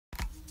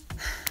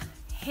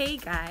Hey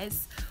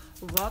guys,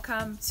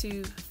 welcome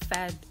to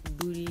Fat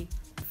Booty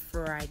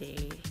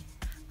Friday.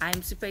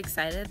 I'm super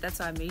excited. That's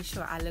why I made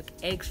sure I look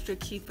extra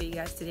cute for you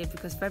guys today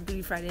because Fat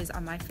Booty Fridays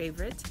are my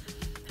favorite.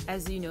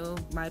 As you know,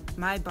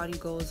 my body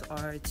goals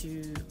are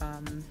to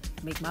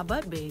make my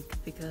butt big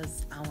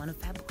because I want a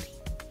fat booty.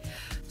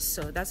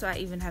 So that's why I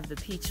even have the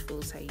peach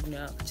full, so you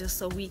know, just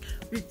so we're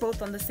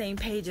both on the same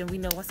page and we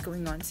know what's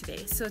going on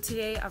today. So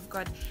today I've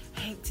got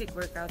hectic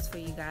workouts for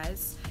you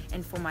guys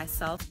and for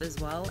myself as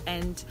well,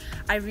 and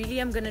I really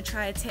am gonna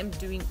try attempt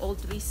doing all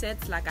 3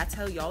 sets like I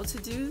tell y'all to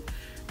do,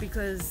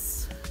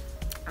 because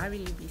I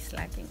really be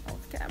slacking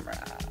off camera.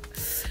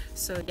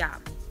 So yeah,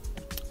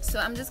 so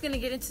I'm just gonna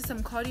get into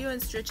some cardio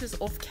and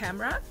stretches off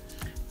camera,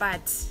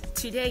 but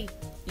today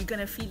you're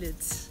gonna feel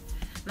it.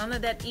 None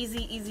of that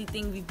easy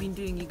thing we've been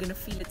doing. You're gonna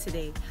feel it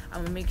today.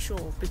 I'm gonna make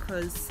sure,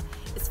 because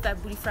it's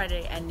Fat Booty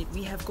Friday and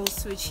we have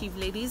goals to achieve,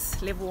 ladies.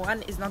 Level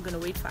 1 is not gonna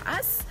wait for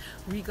us.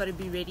 We gotta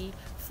be ready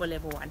for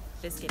level 1.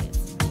 Let's get it.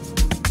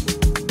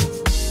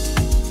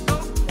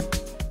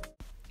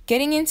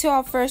 Getting into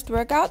our first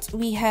workout,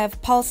 we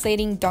have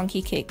pulsating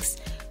donkey kicks.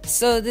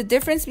 So the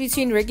difference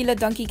between regular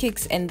donkey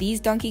kicks and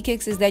these donkey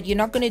kicks is that you're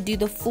not going to do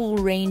the full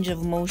range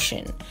of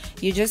motion.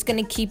 You're just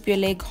going to keep your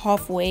leg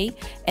halfway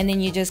and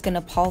then you're just going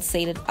to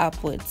pulsate it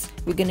upwards.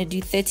 We're going to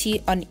do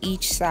 30 on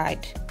each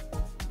side.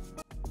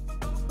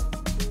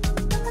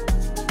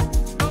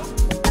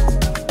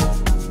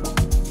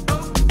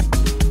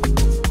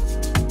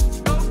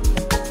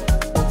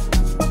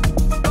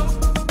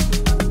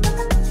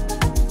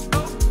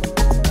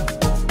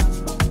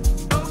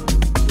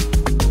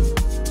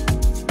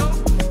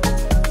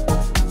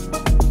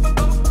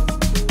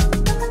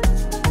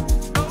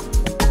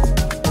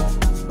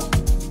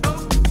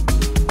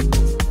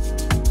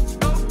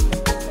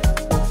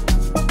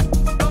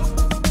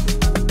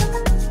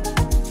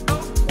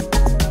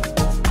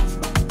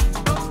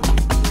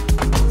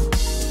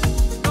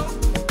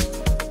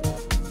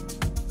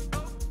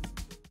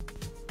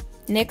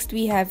 Next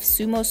we have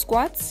sumo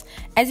squats.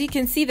 As you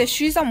can see, the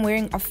shoes I'm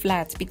wearing are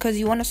flat because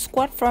you want to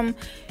squat from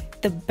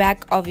the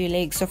back of your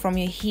legs, so from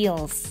your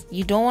heels.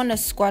 You don't want to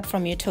squat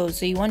from your toes,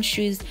 so you want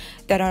shoes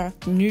that are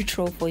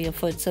neutral for your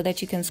foot so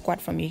that you can squat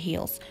from your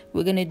heels.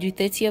 We're going to do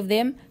 30 of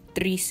them,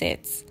 3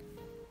 sets.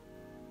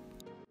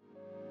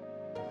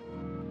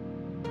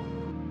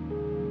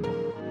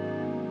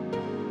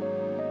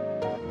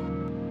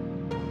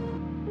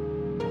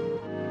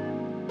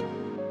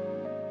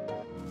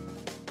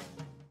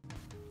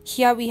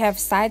 Here we have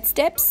side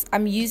steps.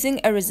 I'm using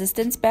a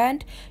resistance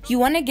band. You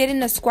want to get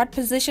in a squat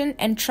position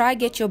and try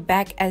get your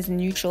back as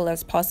neutral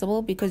as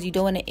possible because you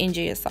don't want to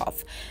injure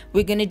yourself.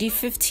 We're going to do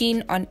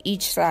 15 on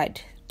each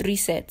side, 3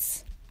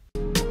 sets.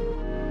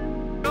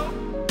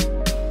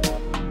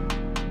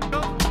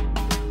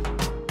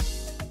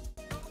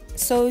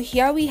 So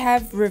here we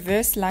have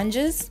reverse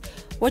lunges.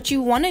 What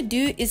you want to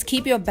do is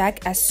keep your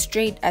back as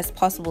straight as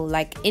possible,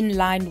 like in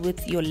line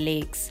with your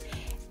legs.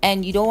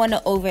 And you don't want to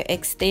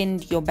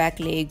overextend your back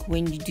leg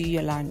when you do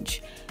your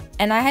lunge.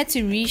 And I had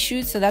to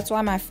reshoot, so that's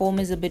why my form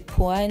is a bit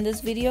poor in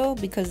this video,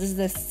 because this is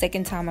the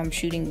second time I'm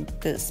shooting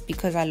this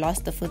because I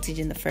lost the footage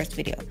in the first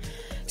video.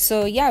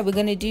 So yeah, we're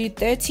gonna do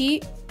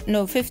 15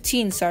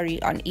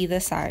 on either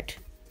side.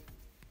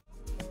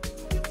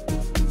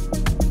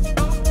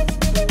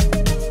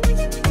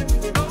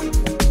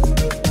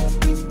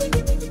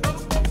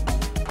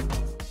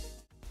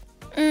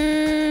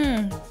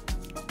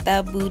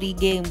 That booty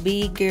getting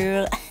big,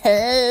 girl.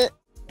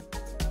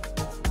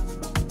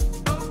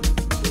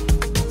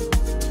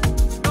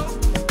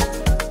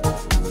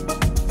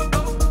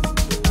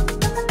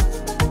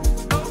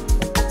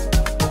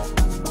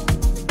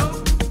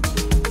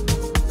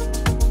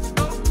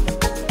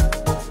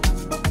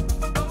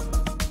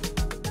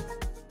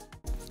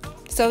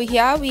 So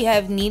here we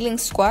have kneeling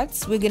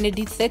squats. We're going to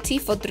do 30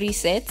 for 3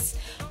 sets.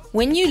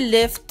 When you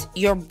lift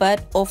your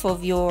butt off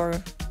of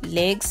your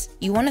legs,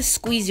 you want to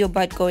squeeze your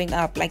butt going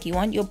up, like you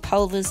want your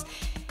pelvis,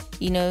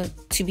 you know,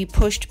 to be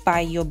pushed by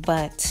your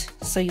butt.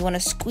 So you want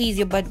to squeeze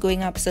your butt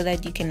going up so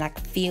that you can like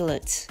feel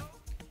it.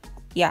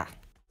 Yeah.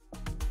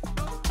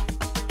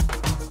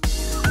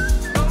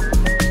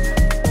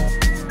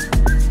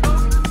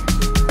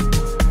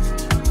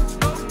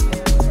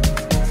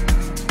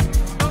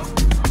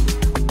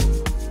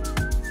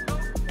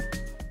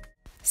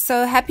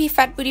 So happy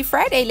Fat Booty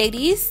Friday,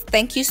 ladies.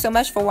 Thank you so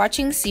much for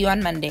watching. See you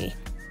on Monday.